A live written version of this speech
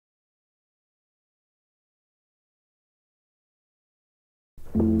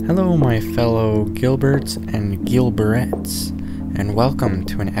Hello my fellow Gilberts and Gilberets, and welcome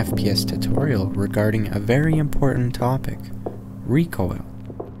to an FPS tutorial regarding a very important topic, recoil.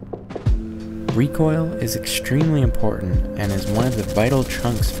 Recoil is extremely important and is one of the vital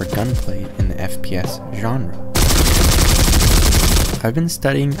chunks for gunplay in the FPS genre. I've been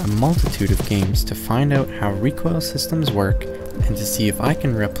studying a multitude of games to find out how recoil systems work and to see if I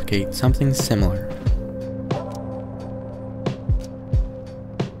can replicate something similar.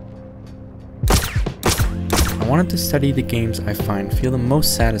 I wanted to study the games I find feel the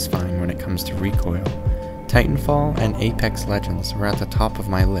most satisfying when it comes to recoil. Titanfall and Apex Legends were at the top of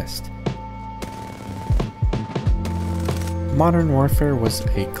my list. Modern Warfare was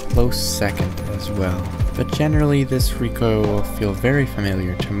a close second as well, but generally this recoil will feel very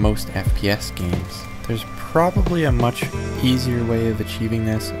familiar to most FPS games. There's probably a much easier way of achieving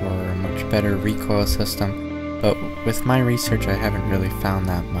this, or a much better recoil system, but with my research I haven't really found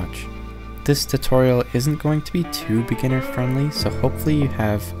that much. This tutorial isn't going to be too beginner friendly, so hopefully you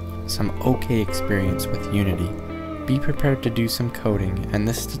have some okay experience with Unity. Be prepared to do some coding, and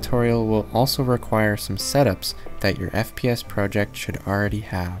this tutorial will also require some setups that your FPS project should already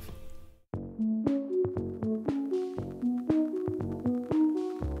have.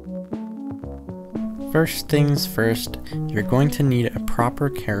 First things first, you're going to need a proper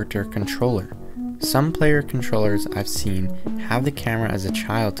character controller. Some player controllers I've seen have the camera as a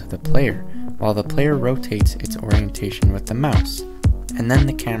child to the player, while the player rotates its orientation with the mouse, and then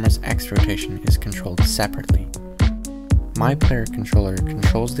the camera's X rotation is controlled separately. My player controller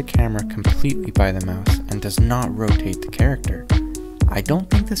controls the camera completely by the mouse and does not rotate the character. I don't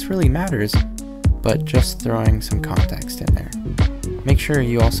think this really matters, but just throwing some context in there. Make sure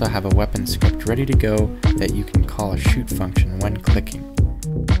you also have a weapon script ready to go that you can call a shoot function when clicking.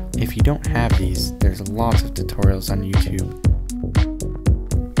 If you don't have these, there's lots of tutorials on YouTube.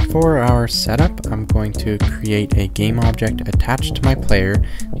 For our setup, I'm going to create a game object attached to my player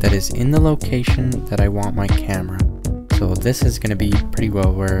that is in the location that I want my camera. So this is going to be pretty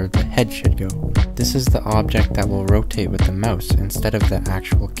well where the head should go. This is the object that will rotate with the mouse instead of the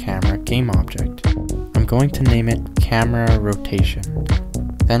actual camera game object. I'm going to name it camera rotation.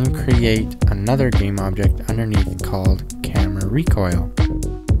 Then create another game object underneath called camera recoil.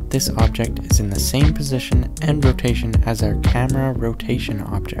 This object is in the same position and rotation as our camera rotation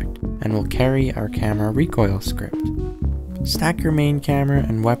object and will carry our camera recoil script. Stack your main camera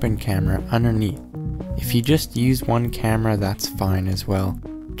and weapon camera underneath. If you just use one camera, that's fine as well.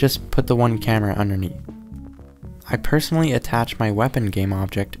 Just put the one camera underneath. I personally attach my weapon game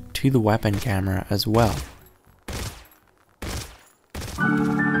object to the weapon camera as well.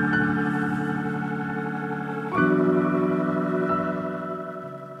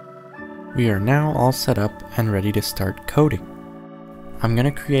 We are now all set up and ready to start coding. I'm going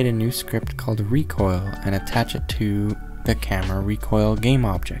to create a new script called Recoil and attach it to the camera recoil game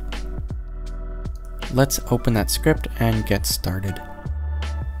object. Let's open that script and get started.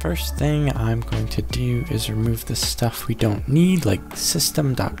 First thing I'm going to do is remove the stuff we don't need, like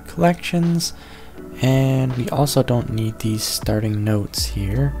system.collections, and we also don't need these starting notes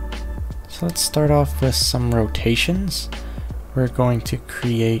here. So let's start off with some rotations. We're going to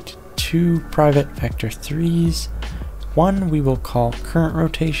create two private vector 3s. One we will call current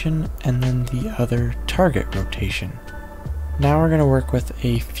rotation, and then the other target rotation. Now we're going to work with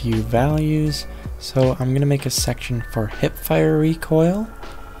a few values, so I'm going to make a section for hipfire recoil.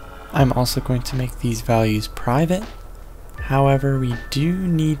 I'm also going to make these values private. However, we do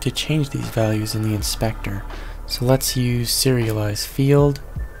need to change these values in the inspector, so let's use serialize field.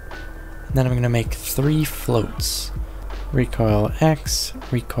 And then I'm going to make 3 floats: recoil X,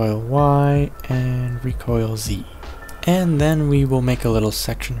 recoil Y, and recoil Z. And then we will make a little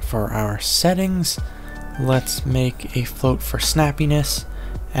section for our settings. Let's make a float for snappiness,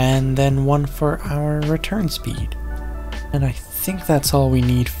 and then one for our return speed. And I think that's all we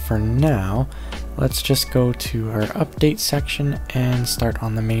need for now. Let's just go to our update section and start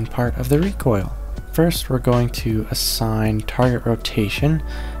on the main part of the recoil. First, we're going to assign target rotation.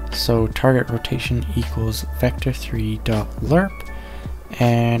 So target rotation equals vector3.lerp,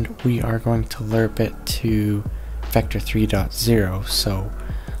 and we are going to lerp it to vector3.0. So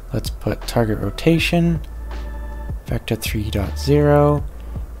let's put target rotation vector3.0,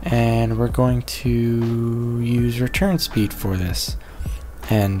 and we're going to use return speed for this.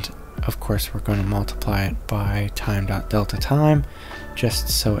 And of course we're going to multiply it by time.delta just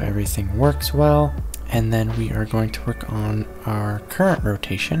so everything works well. And then we are going to work on our current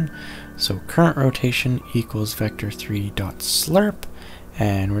rotation. So current rotation equals vector3.slurp,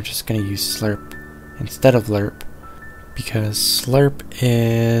 and we're just going to use slurp instead of lerp because slurp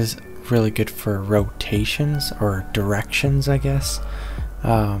is really good for rotations or directions, I guess.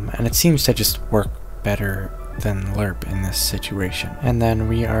 And it seems to just work better than lerp in this situation. And then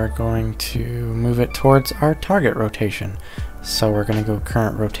we are going to move it towards our target rotation. So we're going to go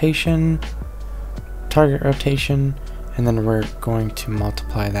current rotation, target rotation, and then we're going to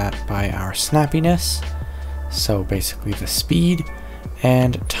multiply that by our snappiness, so basically the speed,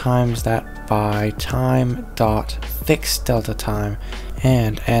 and times that by time dot fixed delta time,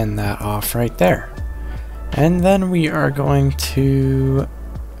 and end that off right there. And then we are going to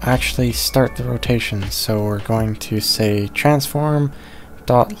actually start the rotation. So we're going to say transform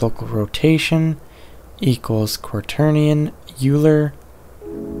dot local rotation equals quaternion Euler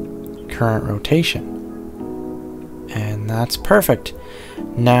current rotation. And that's perfect.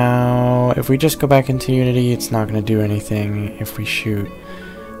 Now if we just go back into Unity, it's not going to do anything if we shoot.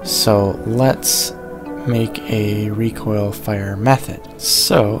 So let's make a recoil fire method.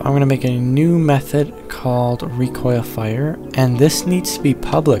 So I'm going to make a new method called recoil fire, and this needs to be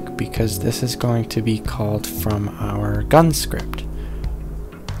public because this is going to be called from our gun script.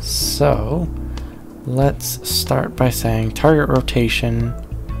 So let's start by saying target rotation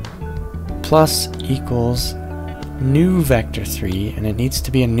plus equals new vector 3, and it needs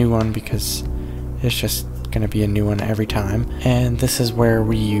to be a new one because it's just going to be a new one every time. And this is where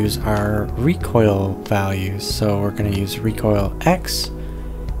we use our recoil values. So we're going to use recoil x,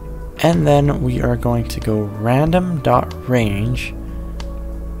 and then we are going to go random.range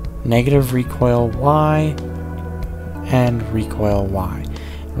negative recoil y and recoil y.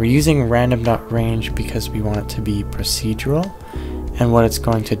 We're using random.range because we want it to be procedural, and what it's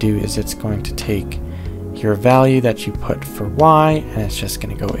going to do is it's going to take your value that you put for y and it's just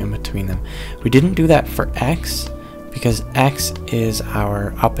going to go in between them. We didn't do that for x because x is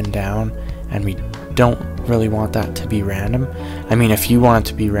our up and down, and we don't really want that to be random. I mean, if you want it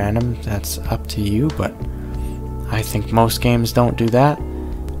to be random, that's up to you, but I think most games don't do that.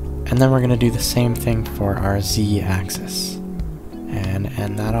 And then we're going to do the same thing for our z-axis and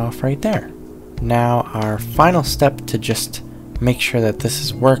end that off right there. Now our final step to just make sure that this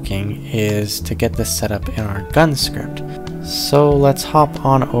is working is to get this set up in our gun script. So let's hop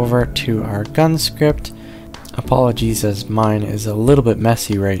on over to our gun script. Apologies as mine is a little bit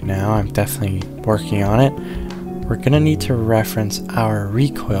messy right now. I'm definitely working on it. We're gonna need to reference our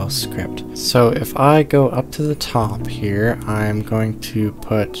recoil script. So if I go up to the top here, I'm going to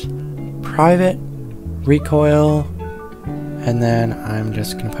put private recoil, and then I'm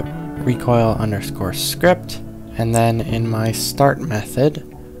just gonna put recoil underscore script. And then in my start method,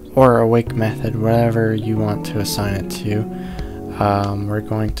 or awake method, whatever you want to assign it to, we're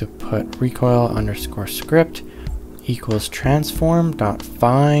going to put recoil underscore script equals transform dot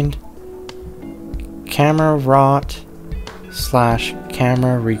find camera rot slash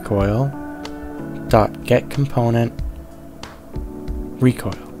camera recoil dot get component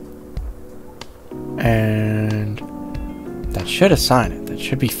recoil. And that should assign it. That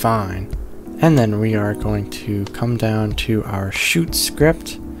should be fine. And then we are going to come down to our shoot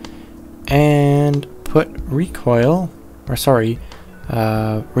script and put recoil, or sorry,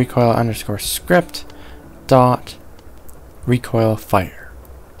 recoil underscore script dot recoil fire.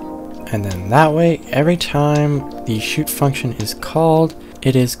 And then that way, every time the shoot function is called,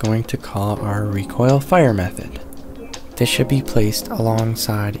 it is going to call our recoil fire method. This should be placed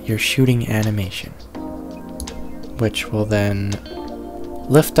alongside your shooting animation, which will then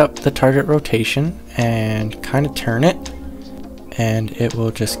lift up the target rotation and kind of turn it, and it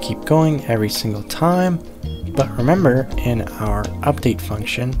will just keep going every single time. But remember, in our update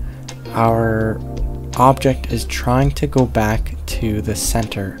function, our object is trying to go back to the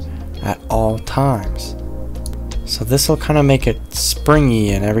center at all times. So this will kind of make it springy,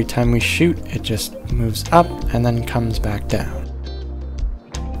 and every time we shoot, it just moves up and then comes back down.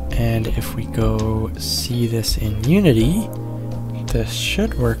 And if we go see this in Unity, this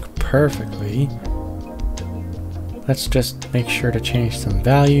should work perfectly. Let's just make sure to change some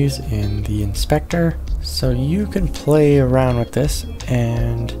values in the inspector. So you can play around with this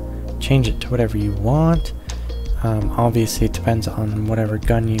and change it to whatever you want. Obviously it depends on whatever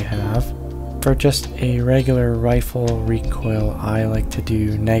gun you have. For just a regular rifle recoil, I like to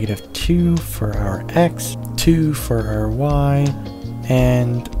do -2 for our X, 2 for our Y,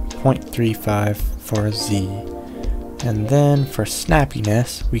 and 0.35 for Z. And then for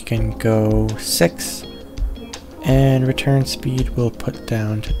snappiness, we can go 6, and return speed we'll put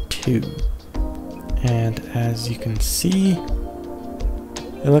down to 2. And as you can see,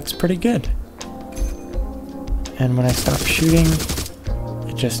 it looks pretty good. And when I stop shooting,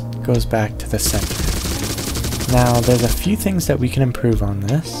 it just goes back to the center. Now there's a few things that we can improve on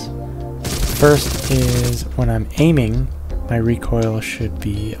this. First is when I'm aiming, my recoil should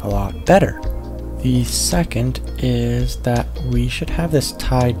be a lot better. The second is that we should have this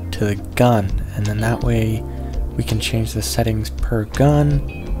tied to the gun, and then that way we can change the settings per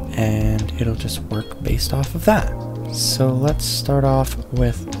gun and it'll just work based off of that. So let's start off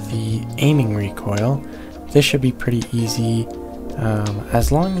with the aiming recoil. This should be pretty easy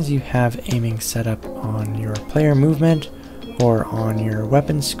as long as you have aiming set up on your player movement or on your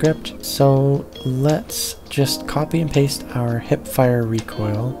weapon script. So let's just copy and paste our hip fire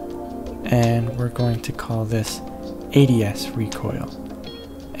recoil, and we're going to call this ADS recoil.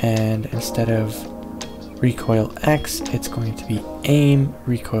 And instead of recoil X, it's going to be aim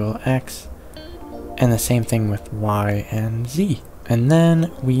recoil X, and the same thing with Y and Z. And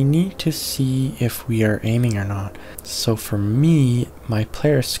then we need to see if we are aiming or not. So for me, my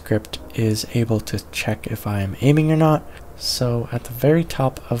player script is able to check if I am aiming or not. So at the very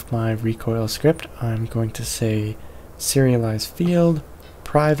top of my recoil script, I'm going to say serialize field,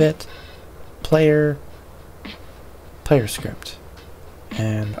 private, player script.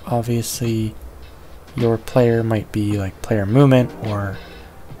 And obviously your player might be like player movement, or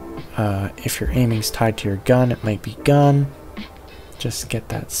if your aiming's tied to your gun, it might be gun. Just get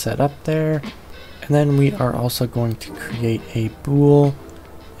that set up there. And then we are also going to create a bool,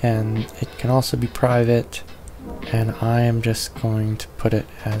 and it can also be private, and I am just going to put it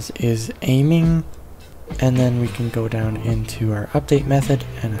as is aiming. And then we can go down into our update method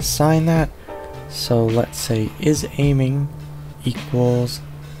and assign that. So let's say is aiming equals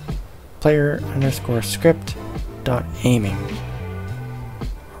player underscore script dot aiming,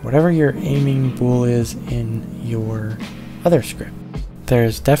 whatever your aiming bool is in your other script.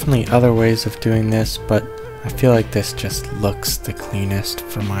 There's definitely other ways of doing this, but I feel like this just looks the cleanest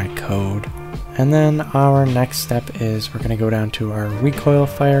for my code. And then our next step is we're going to go down to our recoil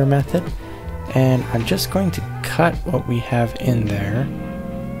fire method, and I'm just going to cut what we have in there,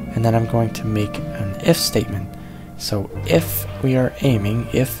 and then I'm going to make an if statement. So if we are aiming,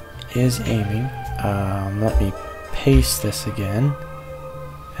 if is aiming, let me paste this again,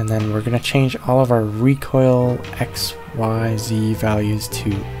 and then we're going to change all of our recoil X, Y, Z values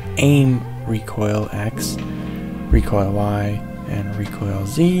to aim recoil X, recoil Y, and recoil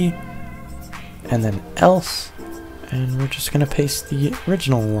Z, and then else, and we're just going to paste the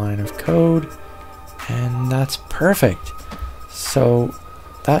original line of code, and that's perfect. So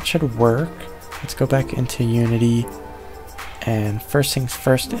that should work. Let's go back into Unity, and first things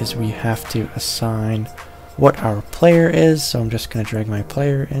first is we have to assign what our player is. So I'm just going to drag my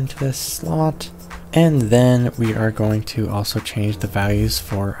player into this slot, and then we are going to also change the values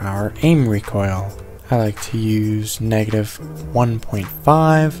for our aim recoil. I like to use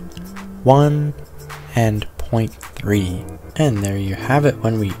 -1.5, 1, and 0.3. And there you have it.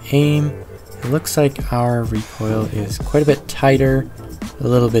 When we aim, it looks like our recoil is quite a bit tighter, a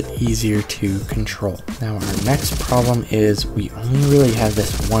little bit easier to control. Now our next problem is we only really have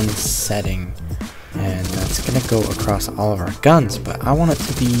this one setting, and that's going to go across all of our guns, but I want it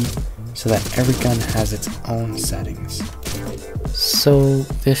to be so that every gun has its own settings. So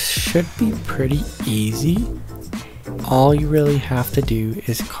this should be pretty easy. All you really have to do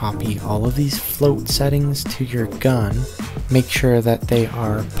is copy all of these float settings to your gun, make sure that they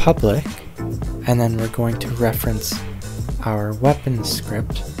are public, and then we're going to reference our weapon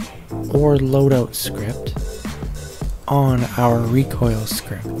script or loadout script on our recoil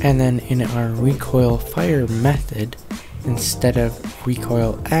script. And then in our recoil fire method, instead of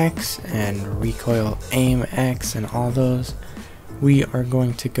recoil X and recoil aim X and all those, we are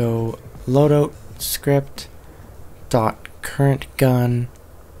going to go loadout script dot current gun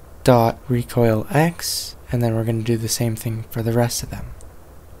dot recoil X, and then we're going to do the same thing for the rest of them.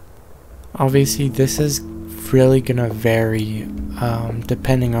 Obviously this is really gonna vary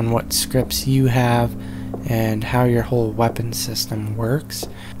depending on what scripts you have and how your whole weapon system works,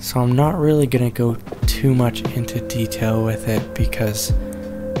 so I'm not really gonna go too much into detail with it, because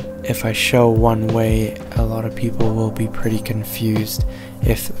if I show one way, a lot of people will be pretty confused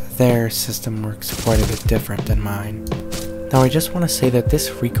if their system works quite a bit different than mine. Now I just want to say that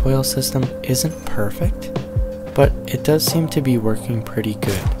this recoil system isn't perfect, but it does seem to be working pretty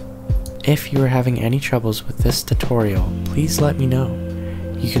good. If you are having any troubles with this tutorial, please let me know.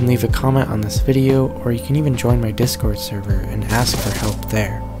 You can leave a comment on this video, or you can even join my Discord server and ask for help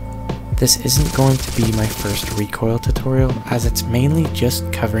there. This isn't going to be my first recoil tutorial, as it's mainly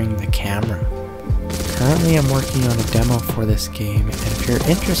just covering the camera. Currently I'm working on a demo for this game, and if you're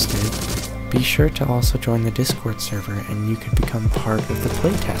interested, be sure to also join the Discord server and you could become part of the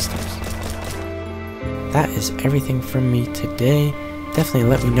playtesters. That is everything from me today. Definitely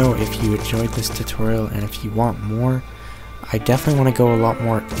let me know if you enjoyed this tutorial and if you want more. I definitely want to go a lot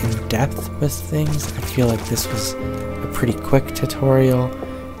more in depth with things. I feel like this was a pretty quick tutorial,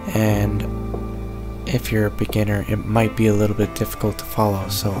 and if you're a beginner it might be a little bit difficult to follow,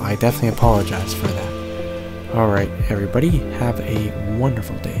 so I definitely apologize for that. Alright everybody, have a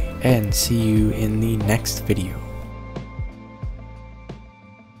wonderful day and see you in the next video.